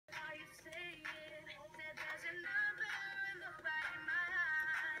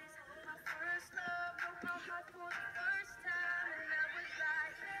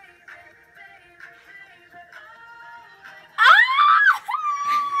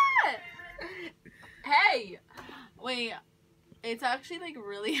Hey! Wait. It's actually, like,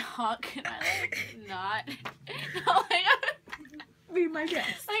 really hot. Can I, like, not? No, like, Be my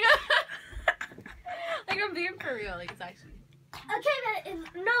guest. Like, I'm being for real. Like, it's actually... Okay,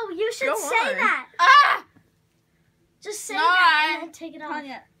 no, you should Go say on. that. Ah! Just say No, that and then take it off.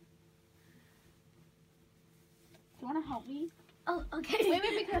 Tanya. Do you want to help me? Oh, okay. Wait,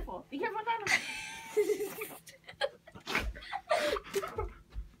 be careful. Be careful.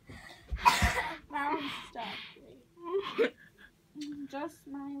 Now stop. Just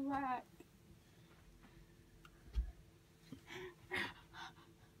my rack.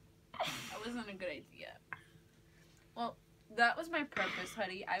 That wasn't a good idea. Well, that was my purpose,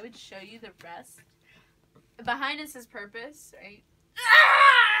 honey. I would show you the rest. Behind us is purpose, right?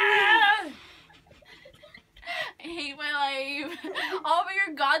 I hate my life. All of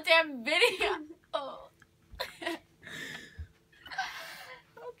your goddamn video. Oh.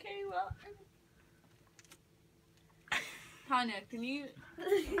 Okay, well. Tanya, can you...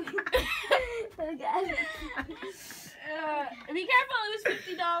 Okay. Be careful, it was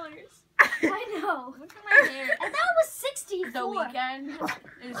 $50. I know. Look at my hair. And that was 64. The weekend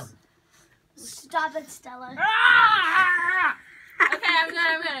is... Stop it, Stella. Okay,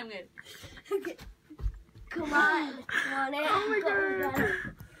 I'm good. Okay. Come on. Come on in. Oh my God.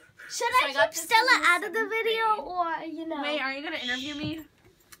 Should So I I got keep this Stella in out of the 7th video grade. or, you know? Wait, are you going to interview me?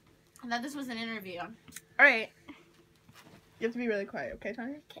 I thought this was an interview. All right. You have to be really quiet, okay,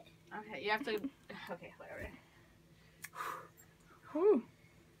 Tanya? Okay, you have to... Okay, whatever. Whew.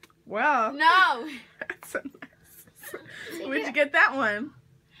 Well. No! That's a mess. Where'd you get that one?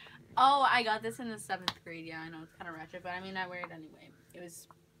 Oh, I got this in the 7th grade. Yeah, I know it's kind of ratchet, but I mean, I wear it anyway. It was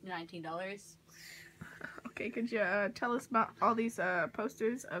 $19. Okay, could you tell us about all these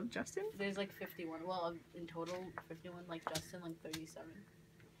posters of Justin? There's like 51. Well, in total, 51. Like Justin, like 37.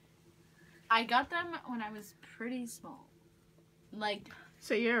 I got them when I was pretty small. Like...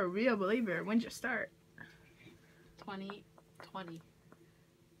 So you're a real believer. When'd you start? 2000.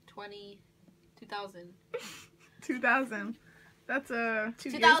 2000. That's 2 years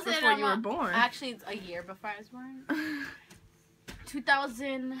 2000 before you were born. Actually, it's a year before I was born.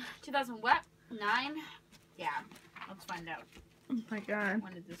 2000 what? 9? Yeah. Let's find out. Oh my God.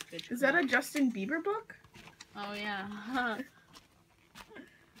 When did this bitch Is come that a out? Justin Bieber book? Oh, yeah.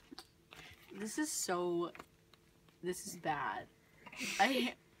 This is bad.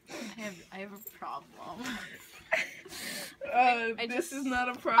 I have a problem. This is not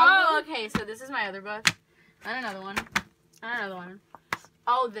a problem. Oh, okay. So this is my other book. And another one.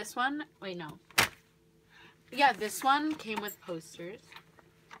 Oh, this one. Wait, no. Yeah, this one came with posters.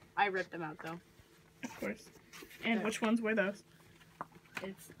 I ripped them out though. Of course. And which ones were those?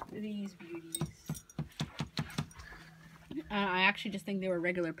 It's these beauties. I actually just think they were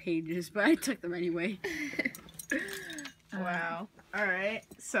regular pages, but I took them anyway. Wow. All right.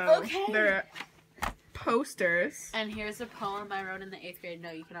 So Okay. they're posters. And here's a poem I wrote in the 8th grade.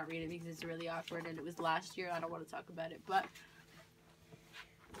 No, you cannot read it because it's really awkward, and it was last year. I don't want to talk about it, but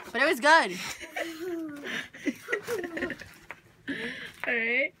it was good. All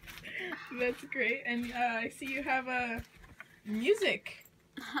right. That's great. And I see you have music.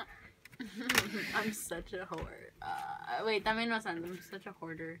 I'm such a whore. Wait, that made no sense. I'm such a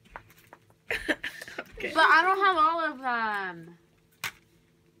hoarder. Okay. But I don't have all of them.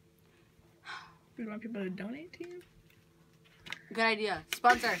 Do you want people to donate to you? Good idea.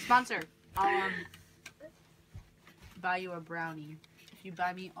 Sponsor. I'll buy you a brownie if you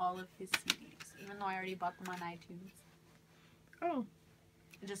buy me all of his CDs, even though I already bought them on iTunes. Oh.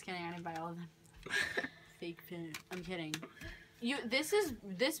 Just kidding. I didn't buy all of them. Fake pin. I'm kidding. This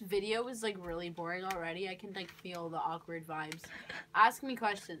video is like really boring already. I can like feel the awkward vibes. Ask me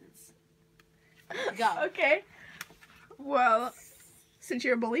questions. Go. Okay. Well, since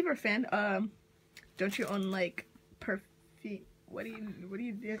you're a Believer fan, don't you own like perfume? What do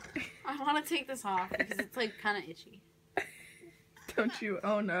you do? I want to take this off because it's like kind of itchy. Don't you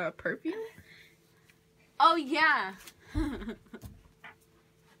own perfume? Oh yeah.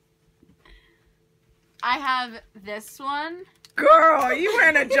 I have this one. Girl, are you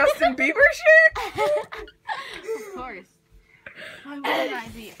wearing a Justin Bieber shirt? Of course. Why wouldn't I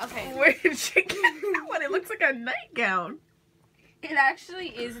be? Okay. Where did she get that one? It looks like a nightgown. It actually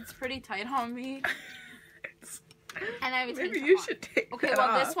is. It's pretty tight on me. And I would take Maybe it you off. should take Okay, that well,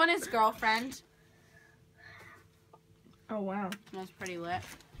 off. this one is Girlfriend. Oh wow. Smells pretty lit.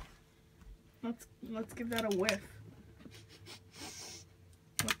 Let's give that a whiff.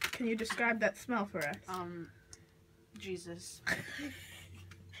 Can you describe that smell for us? Jesus.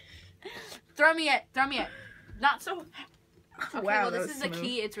 Throw me it. Not so. Okay, Wow, well, that this was is a smooth.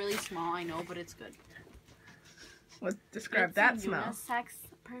 key. It's really small, I know, but it's good. What describe It's that a smell? Unisex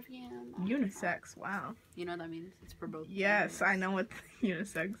perfume. Unisex. Wow. You know what that means? It's for both. Yes, genders. I know what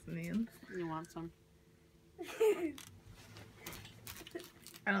unisex means. You want some?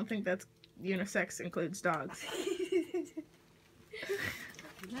 I don't think that's unisex includes dogs.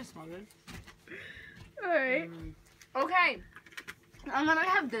 Doesn't that smell good? All right. Okay. And then I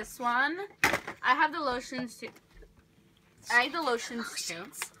have this one. I have the lotions too. I have the lotions too.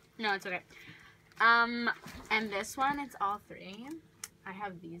 No, it's okay. And this one, it's all three. I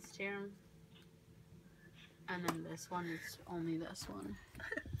have these two. And then this one is only this one.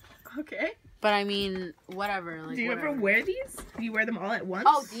 Okay. But I mean, whatever. Like, Do you whatever. ever wear these? Do you wear them all at once?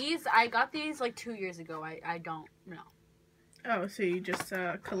 Oh, these, I got these like 2 years ago. I don't know. Oh, so you just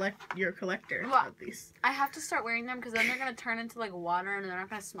you're a collector Well, of these. I have to start wearing them because then they're going to turn into like water and they're not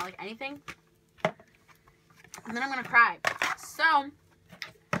going to smell like anything. And then I'm going to cry. So,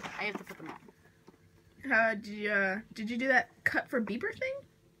 I have to put them on. Did you do that cut for Bieber thing?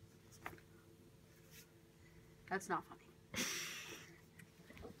 That's not funny.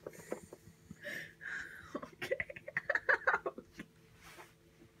 Okay.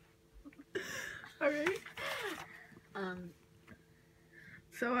 All right.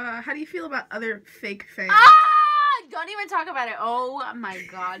 So, how do you feel about other fake fans? Don't even talk about it. Oh my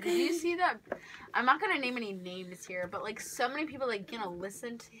god. Did you see that? I'm not gonna name any names here, but like so many people like, you know,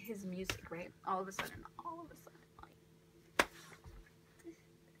 listen to his music, right? All of a sudden, like,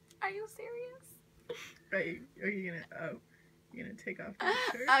 are you serious? Are you gonna take off your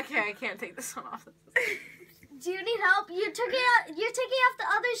shirt? Okay, I can't take this one off. Do you need help? You're taking off the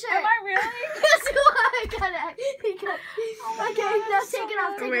other shirt. Am I really? Yes, you are. I got it. Oh my Okay, God, now I'm so take it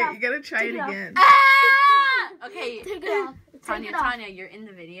off. Oh, Take wait, it off. you gotta try Take it it off. again. Ah! Okay, Take it off. Take Tanya, it off. Tanya, you're in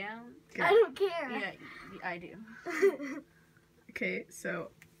the video. Okay. I don't care. Yeah, I do. Okay, so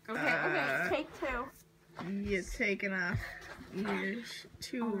Okay, take two. you're taking off to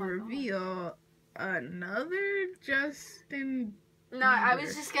Oh my God. reveal another Justin. No, I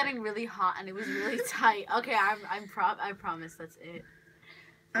was just getting really hot and it was really tight. Okay, I promise that's it.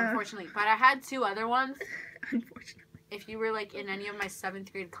 Unfortunately, but I had two other ones. Unfortunately. If you were like in any of my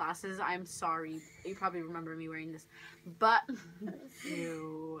 7th grade classes, I'm sorry. You probably remember me wearing this, but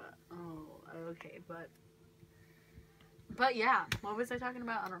you. Oh, okay, but yeah. What was I talking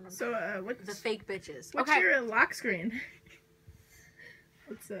about? I don't remember. So, what's The fake bitches. What's Okay. your lock screen?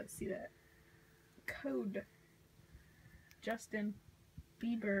 Let's see that. Code. Justin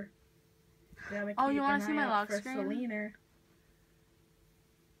Bieber. Gotta Oh, keep you wanna an see eye my out lock for screen? Selena.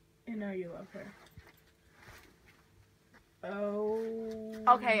 You know you love her. Oh.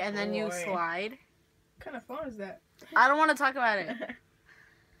 Okay, and then you boy. slide. What kind of phone is that? I don't want to talk about it.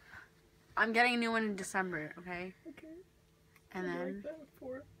 I'm getting a new one in December. Okay. Okay. And I then like that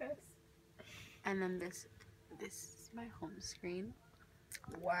 4S. and then this is my home screen.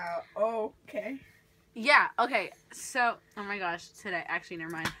 Wow. Oh, okay. Yeah. Okay. So, oh my gosh, today. Actually,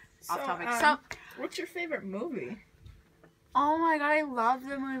 never mind. Off topic. So, what's your favorite movie? oh my god, I love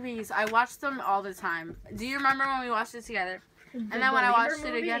the movies. I watch them all the time. Do you remember when we watched it together? And then when I watched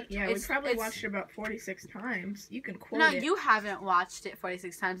it again, yeah, we it's- probably it's- watched it about 46 times. You can quote No, it. you haven't watched it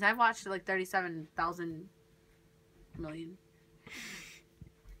 46 times. I've watched it like 37,000 million.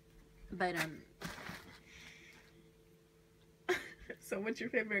 But So, what's your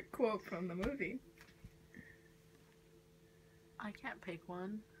favorite quote from the movie? I can't pick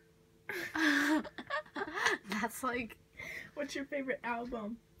one. That's like, What's your favorite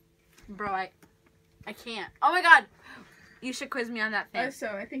album? bro, I can't. Oh my god, you should quiz me on that thing. So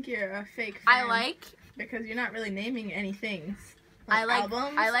I think you're a fake fan. I like because you're not really naming any things.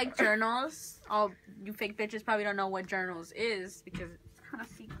 albums. I like or- journals. Oh, you fake bitches probably don't know what journals is because it's kind of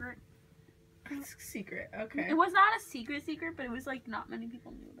secret. It's secret. Okay. It was not a secret, but it was like not many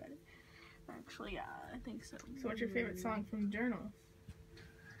people knew about it. Actually, yeah, I think so. So what's your favorite song from Journals?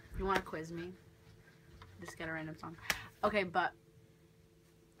 You want to quiz me? Just get a random song. Okay, but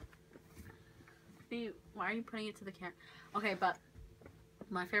why are you putting it to the camera? Okay, but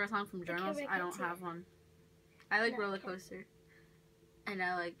my favorite song from Journals, I don't have one. I like Roller Coaster, and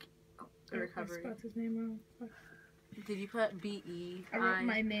I like The Recovery. I spelled his name wrong. Fuck. Did you put B-E? I wrote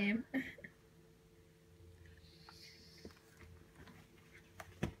my name.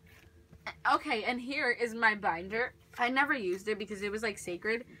 Okay, and here is my binder. I never used it because it was like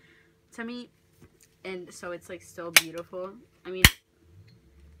sacred to me, and so it's like still beautiful. I mean,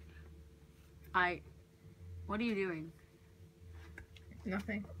 what are you doing?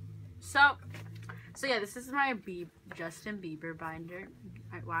 Nothing. So yeah, this is my Justin Bieber binder.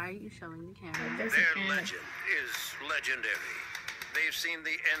 Why are you showing the camera? There's Their an ad. legend is legendary. They've seen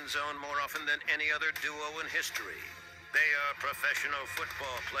the end zone more often than any other duo in history. They are professional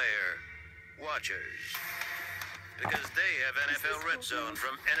football player watchers. Because they have NFL Red Zone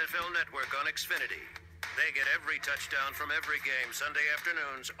from NFL Network on Xfinity. They get every touchdown from every game Sunday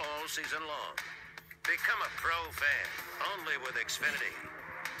afternoons all season long. Become a pro fan only with Xfinity.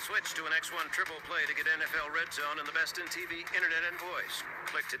 Switch to an X1 triple play to get NFL Red Zone and the best in TV, internet, and voice.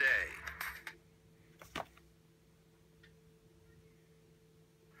 Click today.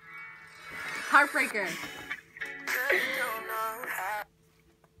 Heartbreaker.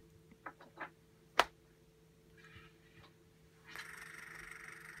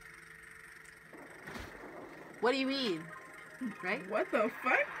 What do you mean? Right? What the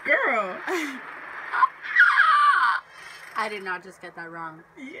fuck, girl? I did not just get that wrong.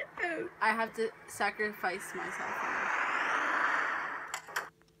 Yes. I have to sacrifice myself.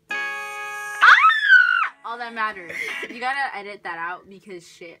 All that matters. You gotta edit that out because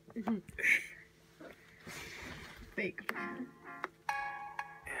shit. Fake.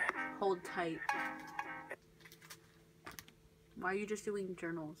 Hold tight. Why are you just doing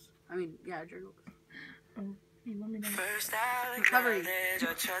journals? I mean, yeah, journals. Oh, you want me to Recovery. let's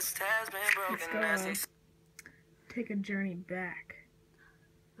go take a journey back.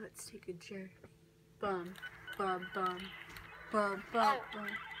 Let's take a journey. Bum, bum, bum, bum, bum, bum.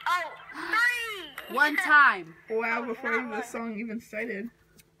 Oh, 3! One time. Wow, before the song even started.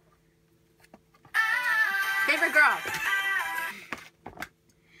 Favorite girl.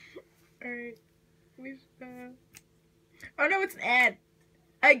 Alright. Oh no, it's an ad.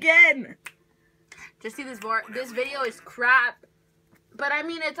 Again! Just see this this video is crap. But I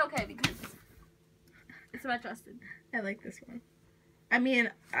mean, it's okay because it's about Justin. I like this one. I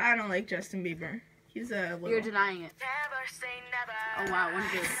mean, I don't like Justin Bieber. He's a little... You're denying it. Oh wow, one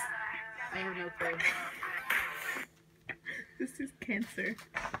good. I have no clue. This is cancer.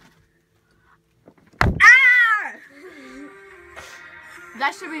 Ah!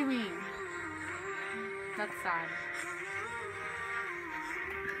 That should be me. That's sad.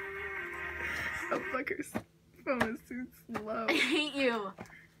 Oh, fucker's phone is too slow. I hate you.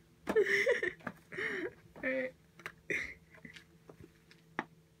 Alright.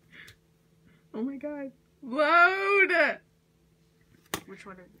 Oh my god. Load! Which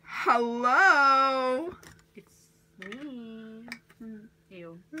one is it? Hello! It's me.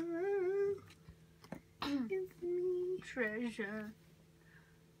 Ew. It's me. Treasure.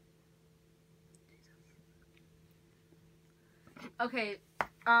 Okay,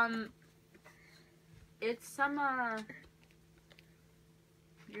 it's some,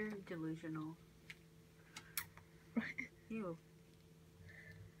 you're delusional. Ew.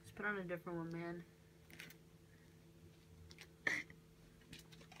 Just put on a different one, man.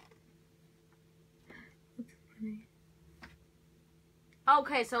 That's funny.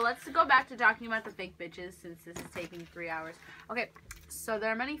 Okay, so let's go back to talking about the fake bitches since this is taking 3 hours. Okay, so there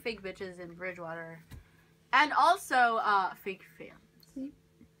are many fake bitches in Bridgewater. And also, fake fans.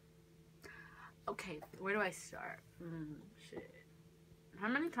 Okay, where do I start? Shit. How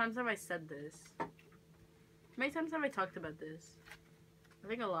many times have I said this? How many times have I talked about this? I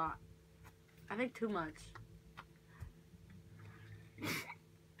think a lot. I think too much.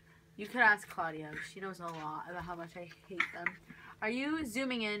 You could ask Claudia. She knows a lot about how much I hate them. Are you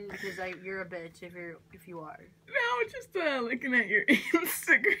zooming in because you're a bitch if you are? No, just looking at your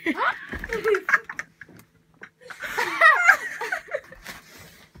Instagram.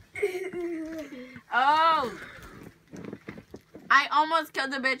 Oh! I almost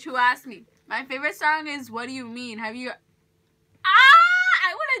killed the bitch who asked me. My favorite song is What Do You Mean? Have you...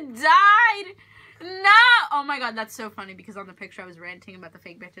 I would have died! No! Oh my god, that's so funny because on the picture I was ranting about the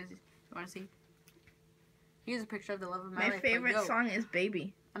fake bitches. You want to see? Here's a picture of the love of my life. My favorite song is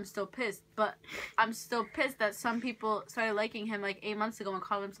Baby. I'm still pissed, but I'm still pissed that some people started liking him like 8 months ago and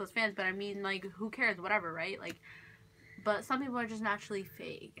called themselves fans, but I mean, like, who cares? Whatever, right? Like, but some people are just naturally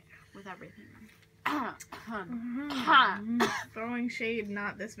fake with everything. Throwing shade,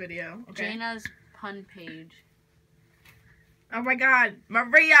 not this video. Okay. Jaina's pun page. Oh my god,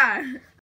 Maria!